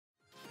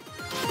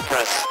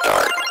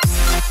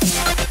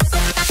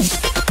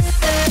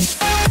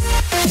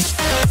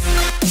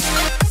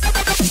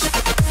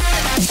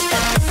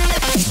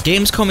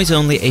Gamescom is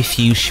only a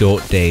few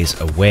short days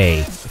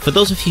away. For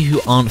those of you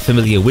who aren't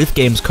familiar with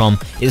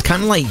Gamescom, it's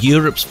kind of like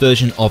Europe's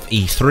version of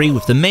E3,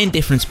 with the main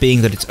difference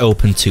being that it's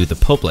open to the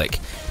public.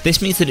 This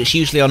means that it's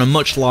usually on a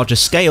much larger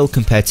scale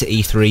compared to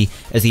E3,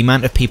 as the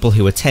amount of people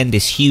who attend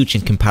is huge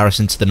in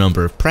comparison to the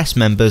number of press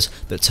members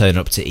that turn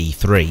up to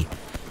E3.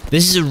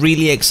 This is a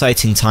really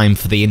exciting time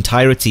for the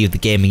entirety of the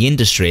gaming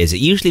industry, as it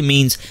usually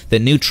means that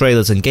new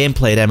trailers and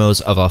gameplay demos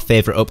of our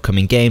favourite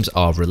upcoming games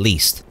are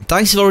released.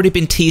 DICE have already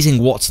been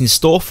teasing what's in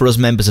store for us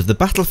members of the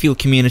Battlefield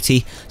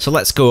community, so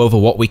let's go over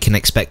what we can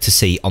expect to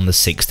see on the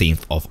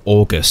 16th of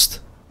August.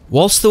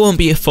 Whilst there won't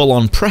be a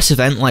full-on press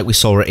event like we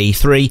saw at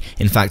E3,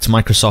 in fact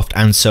Microsoft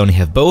and Sony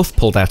have both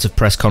pulled out of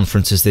press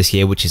conferences this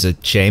year, which is a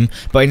shame,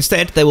 but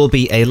instead there will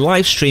be a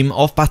live stream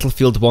of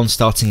Battlefield 1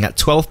 starting at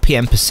 12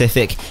 PM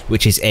Pacific,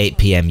 which is 8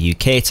 PM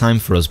UK time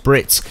for us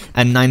Brits,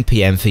 and 9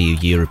 PM for you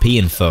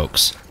European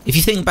folks. If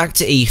you think back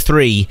to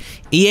E3,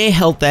 EA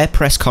held their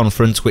press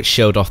conference which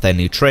showed off their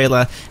new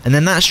trailer, and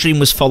then that stream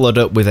was followed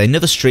up with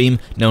another stream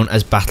known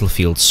as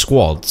Battlefield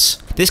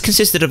Squads. This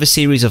consisted of a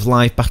series of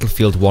live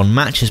Battlefield 1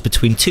 matches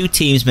between two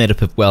teams made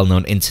up of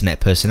well-known internet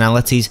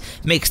personalities,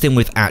 mixed in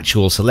with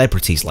actual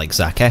celebrities like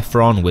Zac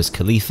Efron, Wiz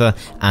Khalifa,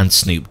 and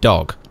Snoop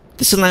Dogg.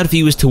 This allowed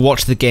viewers to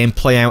watch the game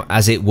play out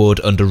as it would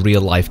under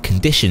real-life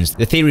conditions,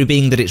 the theory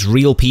being that it's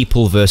real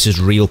people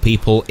versus real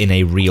people in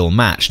a real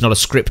match, not a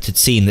scripted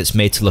scene that's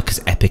made to look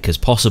as epic as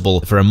possible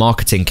for a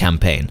marketing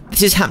campaign.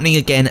 This is happening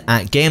again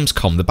at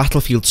Gamescom. The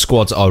Battlefield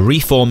squads are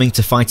reforming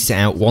to fight it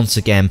out once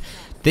again,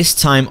 this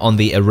time on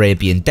the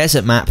Arabian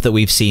Desert map that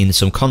we've seen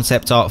some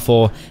concept art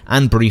for,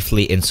 and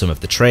briefly in some of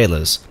the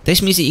trailers.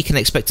 This means that you can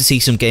expect to see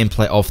some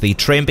gameplay of the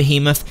train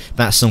behemoth.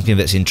 That's something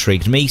that's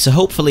intrigued me, so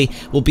hopefully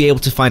we'll be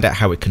able to find out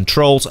how it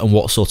controls and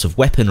what sort of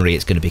weaponry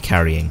it's going to be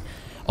carrying.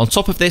 On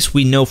top of this,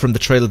 we know from the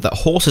trailer that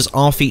horses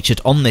are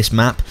featured on this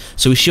map,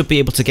 so we should be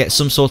able to get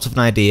some sort of an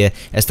idea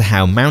as to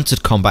how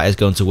mounted combat is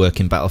going to work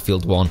in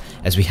Battlefield 1,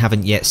 as we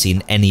haven't yet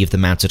seen any of the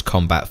mounted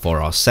combat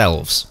for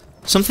ourselves.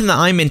 Something that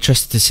I'm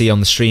interested to see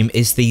on the stream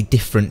is the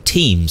different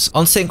teams.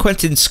 On St.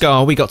 Quentin's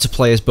Scar we got to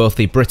play as both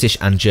the British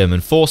and German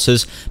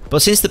forces,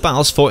 but since the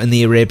battles fought in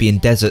the Arabian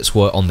deserts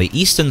were on the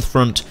Eastern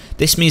Front,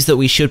 this means that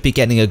we should be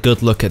getting a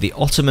good look at the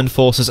Ottoman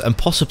forces and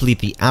possibly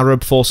the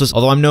Arab forces,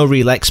 although I'm no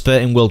real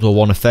expert in World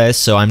War I affairs,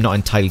 so I'm not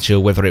entirely sure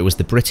whether it was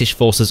the British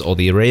forces or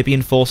the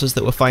Arabian forces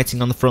that were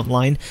fighting on the front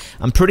line.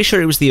 I'm pretty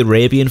sure it was the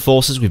Arabian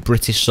forces with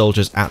British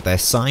soldiers at their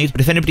side,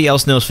 but if anybody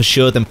else knows for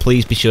sure then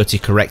please be sure to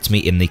correct me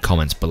in the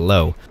comments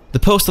below. The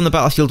post on the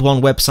Battlefield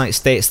 1 website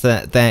states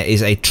that there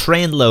is a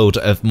trainload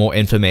of more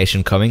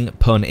information coming,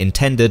 pun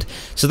intended,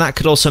 so that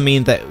could also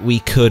mean that we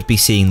could be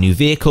seeing new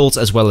vehicles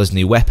as well as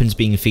new weapons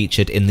being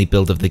featured in the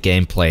build of the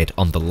game played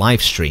on the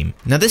live stream.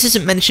 Now this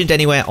isn't mentioned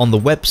anywhere on the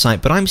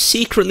website, but I'm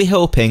secretly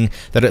hoping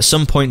that at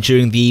some point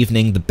during the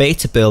evening the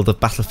beta build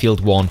of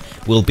Battlefield 1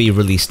 will be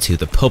released to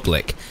the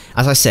public.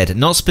 As I said,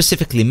 not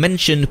specifically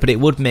mentioned, but it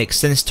would make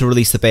sense to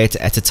release the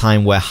beta at a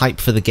time where hype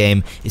for the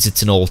game is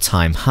at an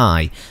all-time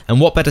high.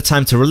 And what better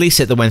time to release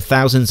it than when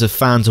thousands of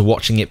fans are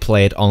watching it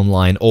played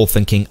online, all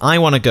thinking, I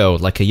want to go,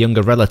 like a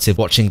younger relative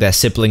watching their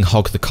sibling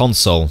hog the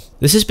console.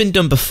 This has been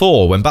done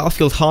before. When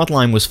Battlefield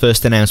Hardline was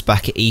first announced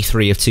back at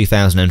E3 of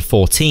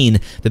 2014,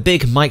 the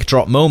big mic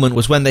drop moment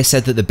was when they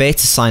said that the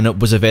beta sign-up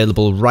was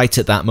available right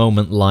at that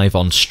moment live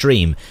on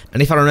stream.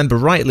 And if I remember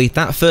rightly,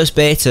 that first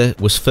beta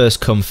was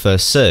first come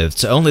first served,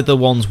 so only the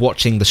ones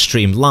watching the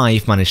stream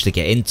live managed to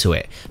get into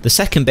it. The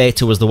second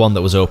beta was the one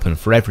that was open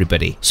for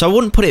everybody, so I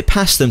wouldn't put it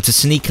past them to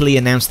sneakily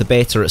announce the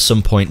beta at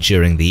some point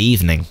during the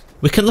evening.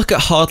 We can look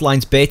at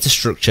Hardline's beta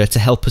structure to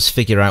help us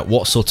figure out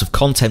what sort of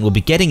content we'll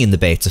be getting in the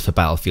beta for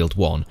Battlefield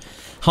 1.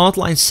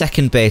 Hardline's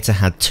second beta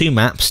had two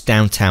maps,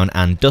 Downtown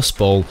and Dust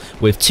Bowl,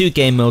 with two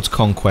game modes,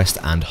 Conquest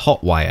and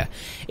Hotwire.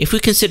 If we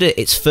consider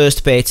its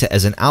first beta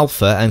as an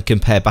alpha and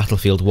compare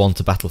Battlefield 1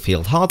 to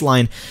Battlefield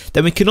Hardline,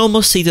 then we can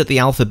almost see that the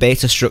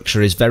alpha-beta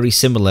structure is very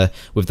similar,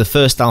 with the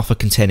first alpha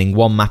containing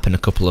one map and a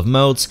couple of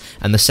modes,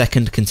 and the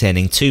second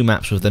containing two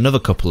maps with another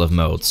couple of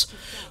modes.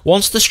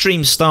 Once the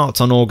stream starts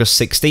on August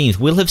 16th,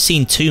 we'll have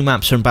seen two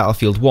maps from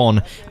Battlefield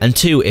 1 and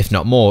two, if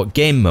not more,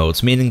 game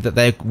modes, meaning that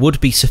there would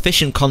be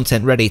sufficient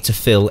content ready to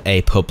fill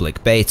a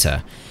public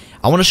beta.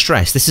 I want to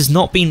stress, this has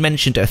not been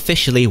mentioned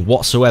officially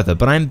whatsoever,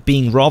 but I'm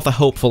being rather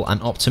hopeful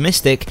and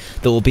optimistic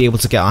that we'll be able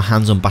to get our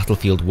hands on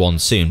Battlefield 1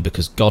 soon,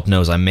 because God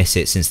knows I miss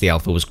it since the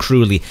alpha was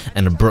cruelly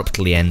and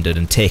abruptly ended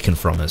and taken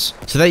from us.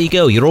 So there you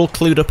go, you're all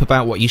clued up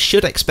about what you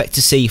should expect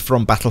to see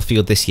from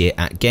Battlefield this year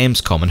at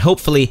Gamescom, and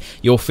hopefully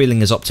you're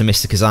feeling as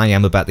optimistic as I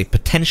am about the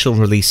potential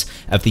release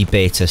of the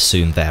beta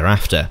soon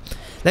thereafter.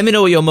 Let me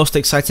know what you're most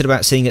excited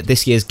about seeing at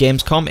this year's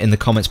Gamescom in the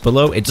comments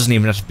below. It doesn't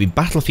even have to be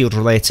Battlefield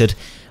related.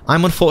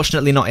 I'm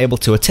unfortunately not able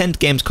to attend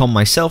Gamescom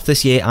myself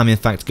this year. I'm in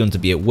fact going to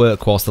be at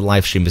work whilst the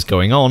live stream is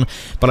going on,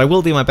 but I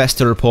will do my best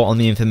to report on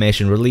the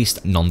information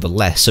released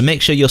nonetheless, so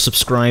make sure you're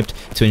subscribed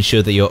to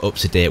ensure that you're up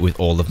to date with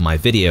all of my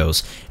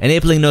videos.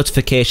 Enabling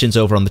notifications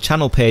over on the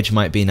channel page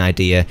might be an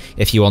idea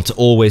if you want to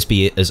always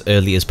be as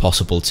early as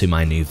possible to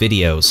my new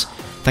videos.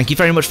 Thank you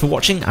very much for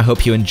watching, I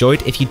hope you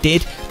enjoyed. If you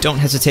did, don't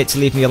hesitate to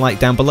leave me a like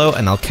down below,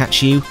 and I'll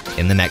catch you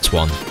in the next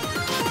one.